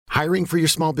Hiring for your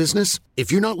small business?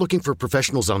 If you're not looking for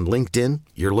professionals on LinkedIn,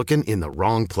 you're looking in the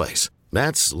wrong place.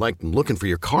 That's like looking for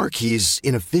your car keys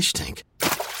in a fish tank.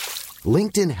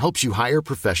 LinkedIn helps you hire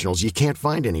professionals you can't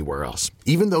find anywhere else,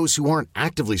 even those who aren't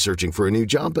actively searching for a new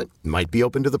job but might be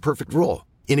open to the perfect role.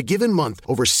 In a given month,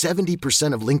 over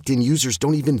 70% of LinkedIn users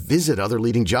don't even visit other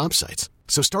leading job sites.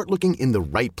 So start looking in the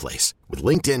right place. With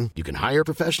LinkedIn, you can hire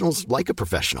professionals like a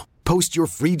professional. Post your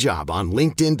free job on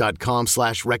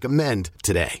linkedin.com/recommend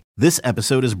today. This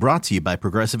episode is brought to you by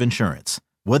Progressive Insurance.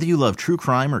 Whether you love true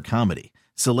crime or comedy,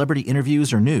 celebrity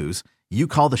interviews or news, you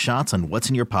call the shots on what's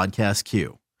in your podcast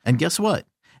queue. And guess what?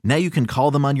 Now you can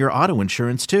call them on your auto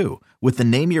insurance too with the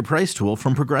Name Your Price tool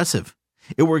from Progressive.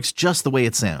 It works just the way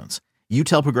it sounds. You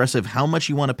tell Progressive how much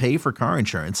you want to pay for car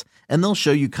insurance, and they'll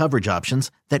show you coverage options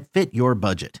that fit your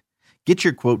budget. Get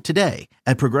your quote today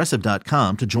at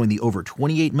Progressive.com to join the over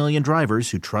 28 million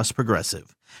drivers who trust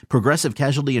Progressive. Progressive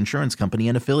Casualty Insurance Company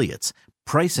and Affiliates.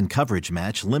 Price and coverage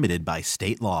match limited by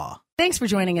state law. Thanks for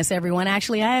joining us, everyone.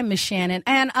 Actually, I am Miss Shannon,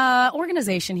 an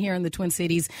organization here in the Twin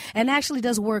Cities, and actually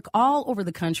does work all over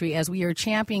the country as we are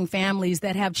championing families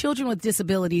that have children with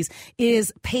disabilities,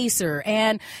 is PACER.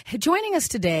 And joining us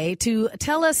today to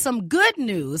tell us some good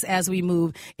news as we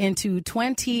move into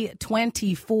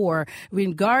 2024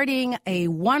 regarding a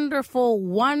wonderful,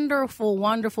 wonderful,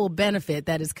 wonderful benefit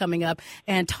that is coming up,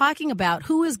 and talking about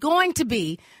who is going to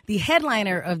be the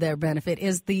headliner of their benefit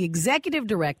is the executive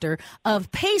director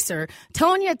of PACER,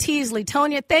 Tonia Teasley.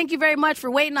 Tonia, thank you very much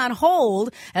for waiting on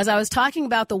hold as I was talking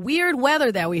about the weird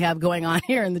weather that we have going on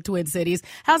here in the Twin Cities.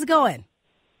 How's it going?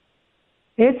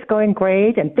 It's going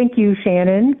great, and thank you,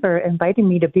 Shannon, for inviting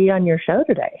me to be on your show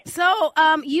today. So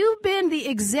you've been the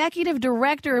executive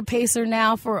director of PACER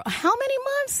now for how many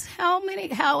months? How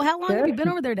long have you been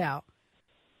over there now?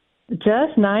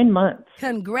 Just 9 months.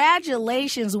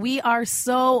 Congratulations. We are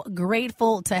so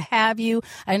grateful to have you.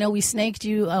 I know we snaked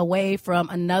you away from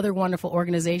another wonderful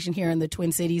organization here in the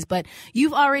Twin Cities, but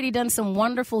you've already done some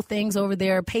wonderful things over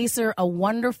there. PACER, a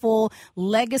wonderful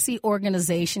legacy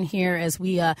organization here as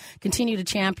we continue to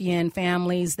champion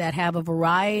families that have a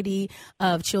variety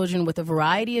of children with a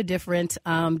variety of different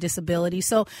disabilities.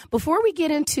 So before we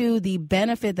get into the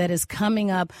benefit that is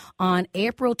coming up on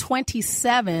April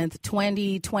 27th,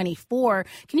 2024,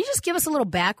 can you just give us a little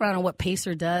background on what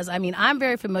PACER does? I mean, I'm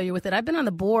very familiar with it. I've been on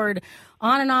the board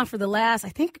on and off for the last, I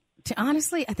think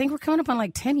we're coming up on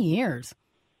like 10 years.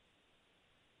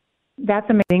 That's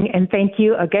amazing. And thank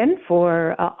you again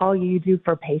for all you do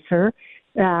for PACER.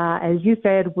 As you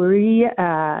said, we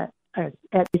at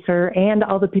PACER and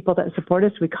all the people that support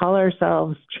us, we call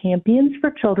ourselves champions for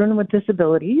children with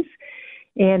disabilities.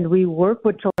 And we work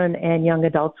with children and young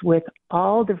adults with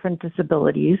all different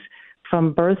disabilities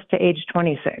from birth to age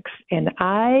 26. And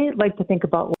I like to think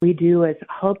about what we do as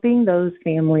helping those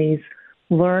families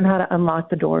learn how to unlock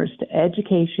the doors to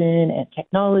education and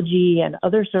technology and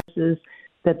other services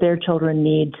that their children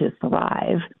need to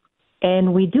thrive.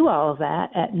 And we do all of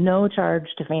that at no charge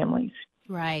to families.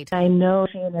 Right. I know,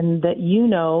 Shannon, that you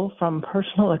know from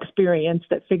personal experience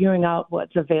that figuring out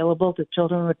what's available to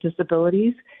children with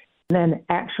disabilities and then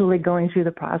actually going through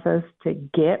the process to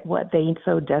get what they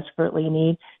so desperately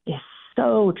need is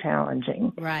so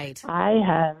challenging. Right. I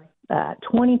have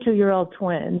 22-year-old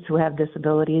twins who have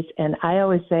disabilities, and I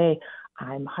always say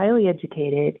I'm highly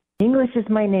educated. English is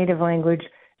my native language,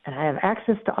 and I have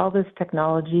access to all this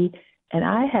technology, and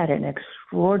I had an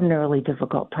extraordinarily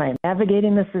difficult time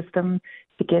navigating the system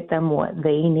to get them what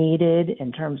they needed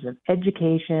in terms of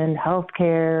education,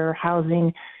 healthcare,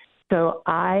 housing. So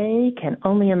I can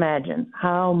only imagine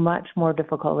how much more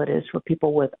difficult it is for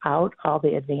people without all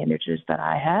the advantages that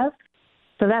I have.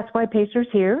 So that's why PACER's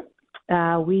here.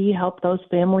 We help those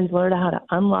families learn how to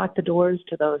unlock the doors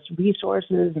to those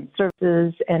resources and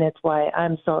services, and it's why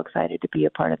I'm so excited to be a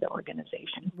part of the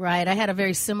organization. Right. I had a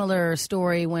very similar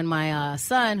story when my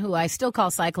son, who I still call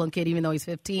Cyclone Kid, even though he's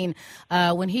 15,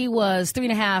 when he was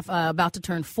 3.5, about to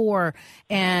turn 4,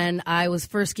 and I was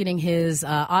first getting his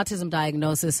autism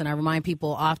diagnosis, and I remind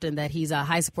people often that he's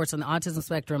high supports on the autism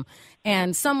spectrum,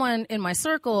 and someone in my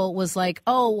circle was like,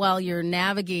 oh, while you're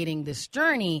navigating this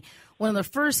journey, one of the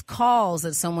first calls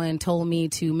that someone told me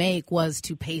to make was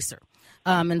to PACER.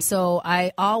 And so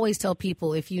I always tell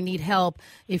people, if you need help,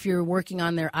 if you're working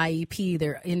on their IEP,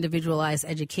 their individualized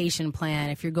education plan,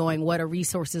 if you're going, what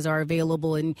resources are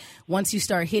available, and once you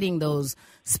start hitting those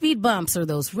speed bumps or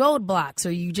those roadblocks, or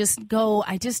you just go,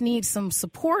 I just need some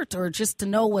support or just to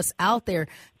know what's out there,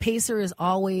 PACER is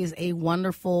always a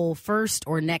wonderful first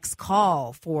or next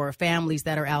call for families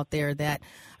that are out there that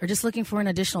are just looking for an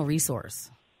additional resource.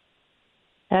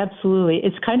 Absolutely.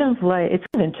 It's kind of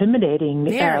intimidating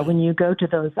when you go to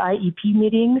those IEP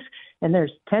meetings and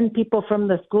there's 10 people from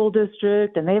the school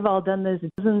district and they've all done this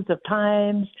dozens of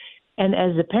times. And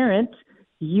as a parent,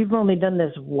 you've only done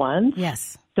this once.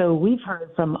 Yes. So we've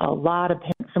heard from a lot of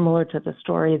parents, similar to the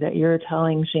story that you're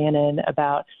telling, Shannon,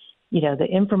 about, the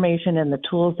information and the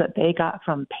tools that they got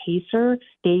from PACER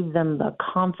gave them the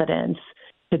confidence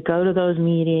to go to those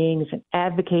meetings and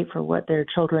advocate for what their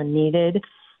children needed.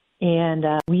 And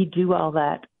we do all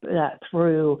that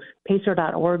through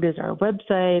pacer.org is our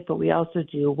website, but we also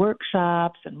do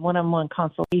workshops and one-on-one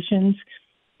consultations.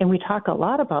 And we talk a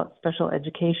lot about special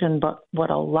education, but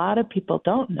what a lot of people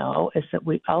don't know is that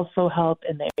we also help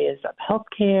in the areas of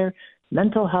healthcare,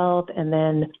 mental health, and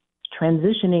then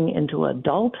transitioning into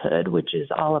adulthood, which is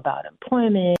all about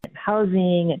employment and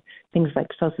housing and things like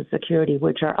Social Security,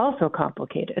 which are also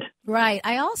complicated. Right.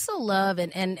 I also love,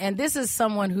 and this is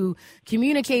someone who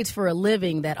communicates for a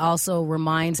living that also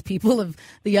reminds people of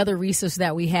the other resources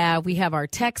that we have. We have our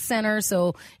tech center.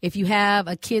 So if you have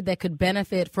a kid that could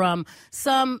benefit from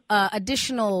some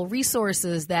additional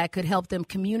resources that could help them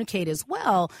communicate as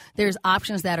well, there's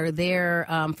options that are there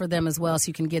for them as well. So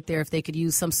you can get there if they could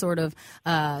use some sort of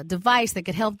device that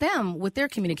could help them with their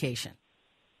communication.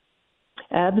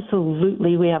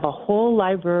 Absolutely. We have a whole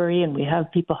library and we have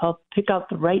people help pick out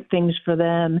the right things for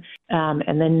them.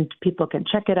 And then people can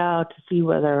check it out to see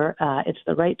whether it's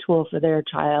the right tool for their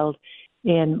child.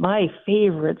 And my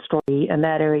favorite story in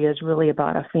that area is really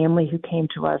about a family who came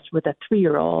to us with a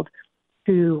 3-year-old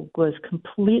who was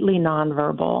completely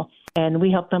nonverbal. And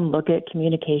we helped them look at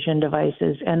communication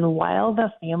devices. And while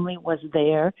the family was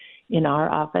there in our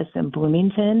office in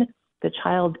Bloomington, the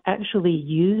child actually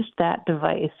used that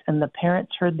device, and the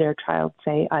parents heard their child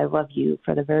say, "I love you,"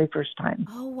 for the very first time.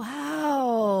 Oh,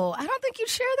 wow. I don't think you'd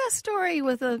shared that story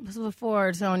with us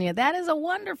before, Tonia. That is a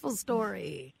wonderful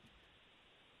story.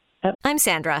 I'm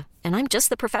Sandra, and I'm just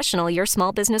the professional your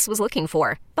small business was looking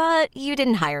for. But you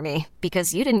didn't hire me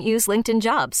because you didn't use LinkedIn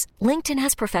Jobs. LinkedIn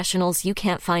has professionals you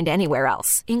can't find anywhere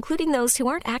else, including those who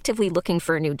aren't actively looking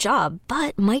for a new job,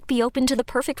 but might be open to the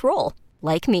perfect role,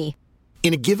 like me.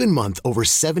 In a given month, over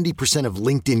 70% of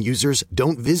LinkedIn users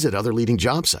don't visit other leading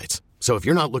job sites. So if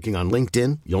you're not looking on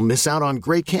LinkedIn, you'll miss out on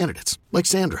great candidates like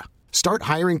Sandra. Start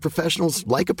hiring professionals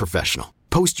like a professional.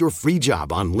 Post your free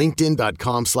job on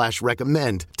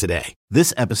linkedin.com/recommend today.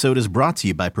 This episode is brought to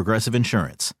you by Progressive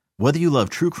Insurance. Whether you love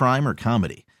true crime or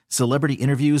comedy, celebrity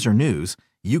interviews or news,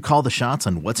 you call the shots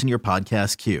on what's in your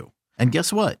podcast queue. And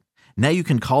guess what? Now you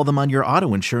can call them on your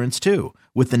auto insurance too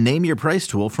with the Name Your Price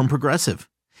tool from Progressive.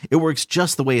 It works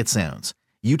just the way it sounds.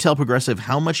 You tell Progressive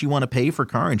how much you want to pay for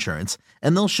car insurance,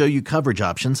 and they'll show you coverage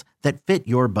options that fit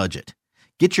your budget.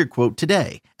 Get your quote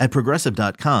today at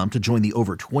Progressive.com to join the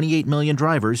over 28 million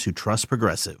drivers who trust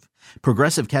Progressive.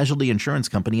 Progressive Casualty Insurance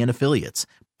Company and Affiliates.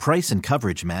 Price and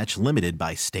coverage match limited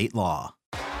by state law.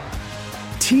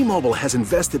 T-Mobile has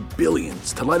invested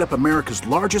billions to light up America's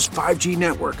largest 5G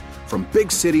network, from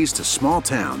big cities to small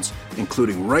towns,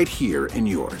 including right here in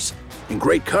yours. And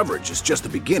great coverage is just the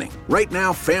beginning. Right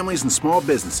now, families and small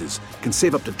businesses can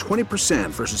save up to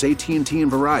 20% versus AT&T and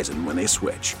Verizon when they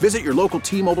switch. Visit your local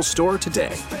T-Mobile store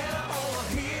today.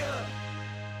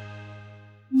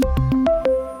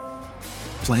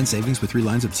 Plan savings with 3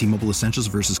 lines of T-Mobile Essentials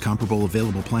versus comparable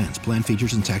available plans. Plan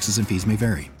features and taxes and fees may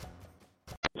vary.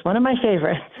 It's one of my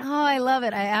favorites. Oh, I love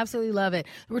it. I absolutely love it.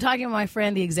 We're talking with my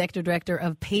friend, the executive director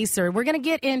of PACER. We're going to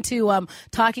get into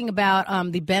talking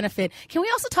about the benefit. Can we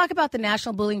also talk about the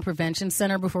National Bullying Prevention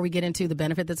Center before we get into the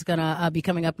benefit that's going to be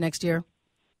coming up next year?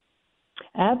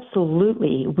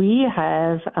 Absolutely. We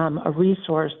have a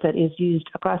resource that is used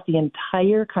across the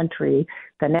entire country,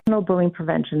 the National Bullying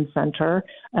Prevention Center.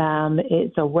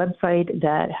 It's a website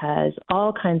that has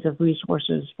all kinds of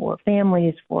resources for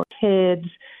families, for kids,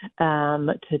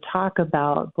 to talk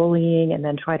about bullying and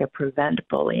then try to prevent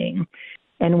bullying.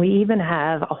 And we even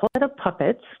have a whole set of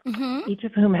puppets, each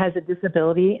of whom has a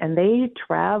disability, and they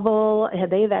travel.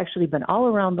 They've actually been all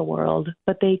around the world,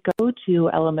 but they go to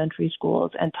elementary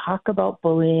schools and talk about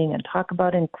bullying and talk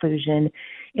about inclusion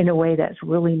in a way that's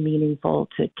really meaningful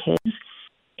to kids.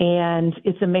 And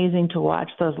it's amazing to watch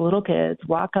those little kids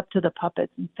walk up to the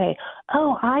puppets and say,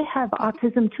 "Oh, I have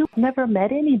autism too. I've never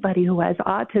met anybody who has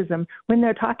autism," when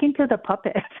they're talking to the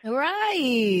puppet.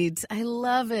 Right. I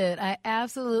love it. I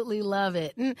absolutely love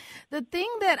it. And the thing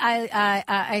that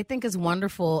I think is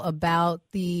wonderful about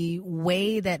the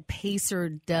way that PACER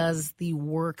does the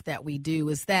work that we do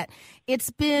is that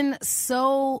it's been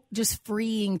so just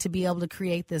freeing to be able to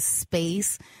create this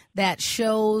space that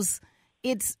shows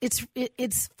it's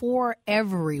for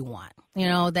everyone,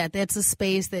 that's a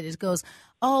space that it goes,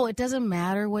 oh, it doesn't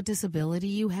matter what disability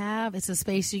you have. It's a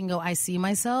space you can go, I see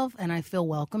myself and I feel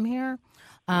welcome here.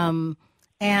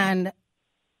 And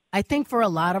I think for a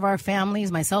lot of our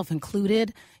families, myself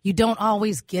included, you don't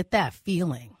always get that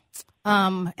feeling.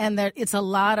 And that it's a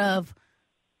lot of,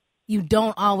 you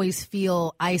don't always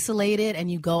feel isolated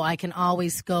and you go, I can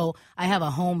always go, I have a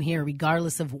home here,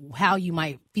 regardless of how you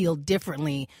might feel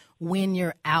differently when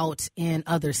you're out in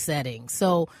other settings.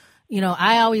 So,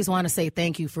 I always want to say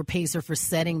thank you for PACER for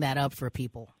setting that up for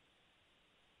people.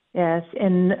 Yes,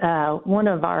 and one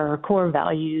of our core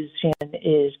values, Shannon,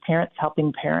 is parents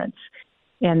helping parents.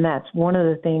 And that's one of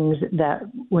the things that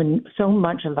when so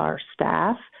much of our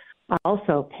staff are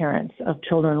also parents of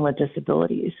children with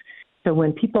disabilities. So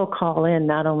when people call in,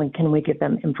 not only can we give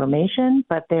them information,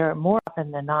 but they're more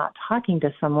often than not talking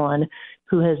to someone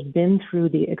who has been through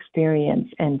the experience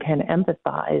and can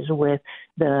empathize with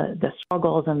the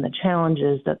struggles and the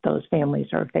challenges that those families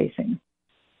are facing.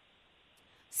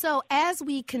 So as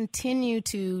we continue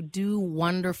to do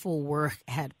wonderful work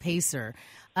at PACER,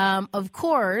 of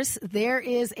course, there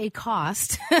is a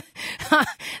cost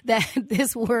that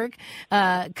this work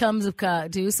comes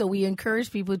to. So we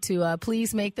encourage people to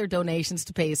please make their donations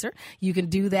to PACER. You can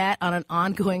do that on an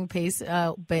ongoing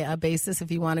basis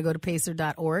if you want to go to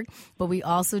PACER.org. But we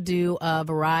also do a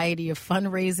variety of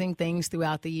fundraising things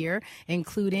throughout the year,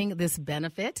 including this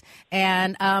benefit.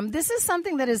 And this is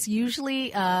something that is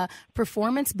usually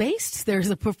performance-based. There's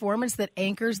a performance that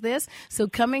anchors this. So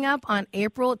coming up on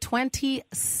April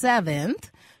 27th,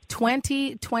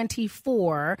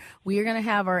 2024, we are going to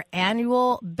have our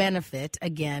annual benefit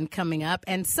again coming up.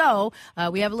 And so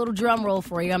we have a little drum roll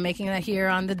for you. I'm making that here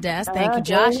on the desk. Thank you,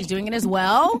 Josh. He's doing it as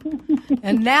well.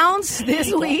 Announce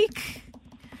this week,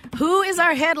 who is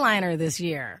our headliner this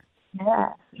year? Yeah,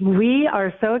 we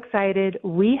are so excited.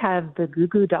 We have the Goo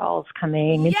Goo Dolls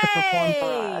coming to perform for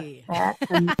us at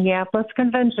the Minneapolis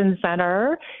Convention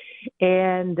Center.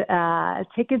 And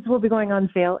tickets will be going on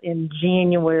sale in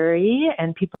January,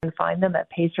 and people can find them at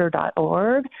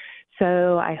PACER.org.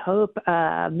 So I hope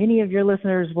many of your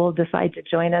listeners will decide to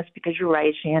join us because you're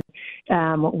right, Shan.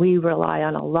 We rely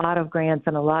on a lot of grants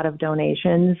and a lot of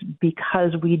donations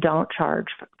because we don't charge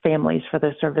families for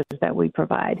the services that we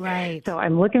provide. Right. So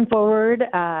I'm looking forward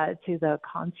to the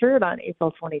concert on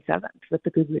April 27th with the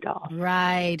Goo Goo Dolls.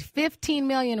 Right. 15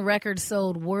 million records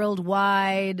sold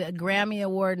worldwide, Grammy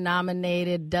Award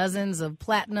nominated, dozens of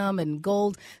platinum and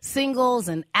gold singles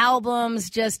and albums,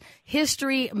 just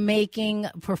history-making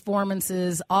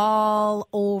performances all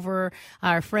over.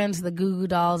 Our friends, the Goo Goo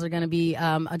Dolls, are going to be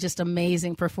just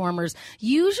amazing performers.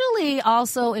 Usually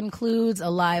also includes a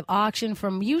live auction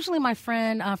from usually my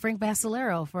friend Frank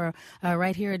Basilero for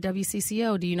right here at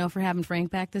WCCO. Do you know if we're having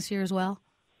Frank back this year as well?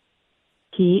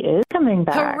 He is coming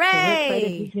back.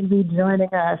 Hooray! He's going to be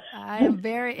joining us. I am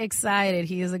very excited.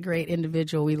 He is a great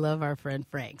individual. We love our friend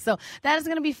Frank. So that is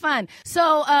going to be fun.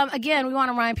 So, again, we want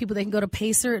to remind people they can go to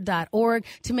PACER.org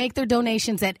to make their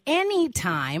donations at any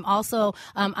time. Also,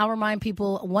 I'll remind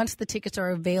people once the tickets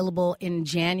are available in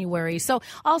January. So,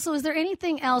 also, is there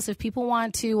anything else if people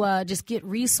want to just get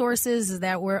resources? Is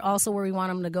that where we want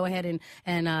them to go ahead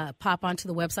and pop onto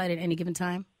the website at any given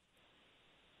time?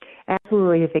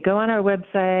 Absolutely. If they go on our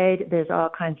website, there's all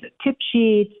kinds of tip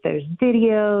sheets, there's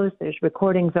videos, there's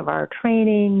recordings of our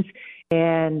trainings.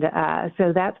 And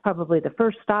so that's probably the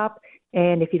first stop.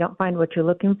 And if you don't find what you're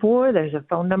looking for, there's a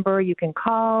phone number you can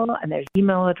call, and there's an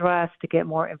email address to get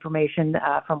more information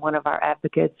from one of our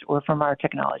advocates or from our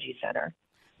technology center.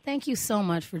 Thank you so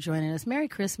much for joining us. Merry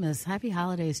Christmas. Happy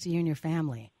holidays to you and your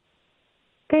family.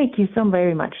 Thank you so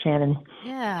very much, Shannon.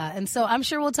 Yeah. And so I'm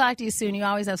sure we'll talk to you soon. You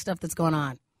always have stuff that's going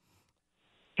on.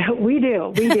 We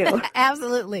do.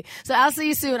 Absolutely. So I'll see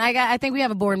you soon. I think we have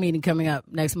a board meeting coming up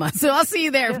next month. So I'll see you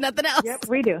there, if nothing else. Yep,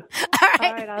 we do. All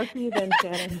right. I'll see you then,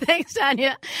 Shannon. Thanks,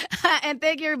 Tonia. And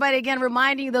thank you, everybody. Again,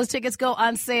 reminding you those tickets go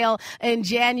on sale in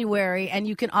January, and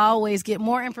you can always get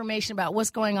more information about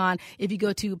what's going on if you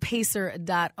go to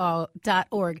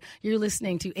PACER.org. You're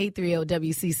listening to 830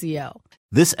 WCCO.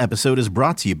 This episode is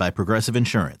brought to you by Progressive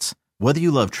Insurance. Whether you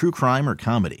love true crime or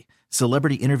comedy,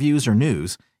 celebrity interviews or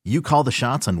news, you call the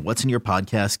shots on what's in your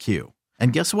podcast queue.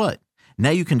 And guess what? Now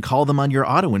you can call them on your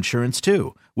auto insurance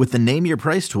too with the Name Your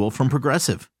Price tool from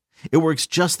Progressive. It works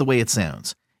just the way it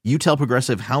sounds. You tell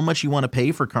Progressive how much you want to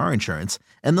pay for car insurance,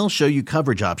 and they'll show you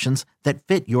coverage options that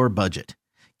fit your budget.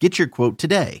 Get your quote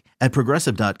today at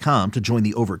Progressive.com to join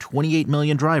the over 28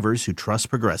 million drivers who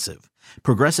trust Progressive.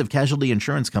 Progressive Casualty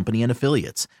Insurance Company and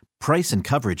Affiliates. Price and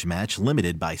coverage match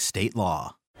limited by state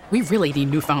law. We really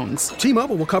need new phones.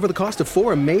 T-Mobile will cover the cost of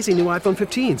 4 amazing new iPhone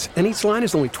 15s, and each line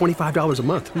is only $25 a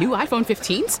month. New iPhone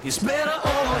 15s? It's better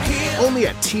over here. Only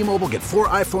at T-Mobile, get 4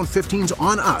 iPhone 15s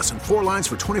on us and 4 lines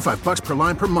for $25 per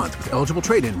line per month with eligible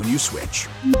trade-in when you switch.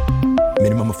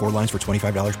 Minimum of 4 lines for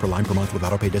 $25 per line per month with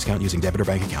autopay discount using debit or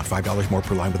bank account. $5 more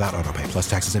per line without autopay, plus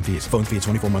taxes and fees. Phone fee at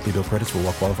 24 monthly bill credits for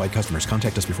well-qualified customers.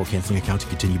 Contact us before canceling account to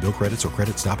continue bill credits or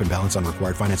credit stop and balance on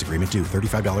required finance agreement due.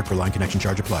 $35 per line connection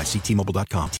charge applies. See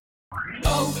T-Mobile.com.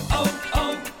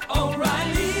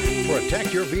 O'Reilly.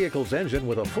 Protect your vehicle's engine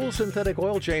with a full synthetic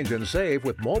oil change and save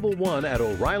with Mobile One at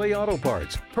O'Reilly Auto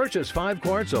Parts. Purchase 5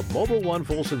 quarts of Mobile One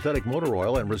full synthetic motor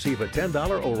oil and receive a $10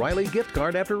 O'Reilly gift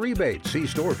card after rebate. See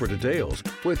store for details.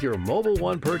 With your Mobile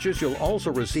One purchase, you'll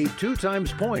also receive 2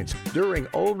 times points during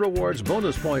O Rewards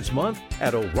Bonus Points Month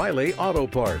at O'Reilly Auto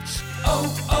Parts.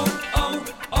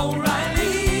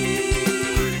 O'Reilly.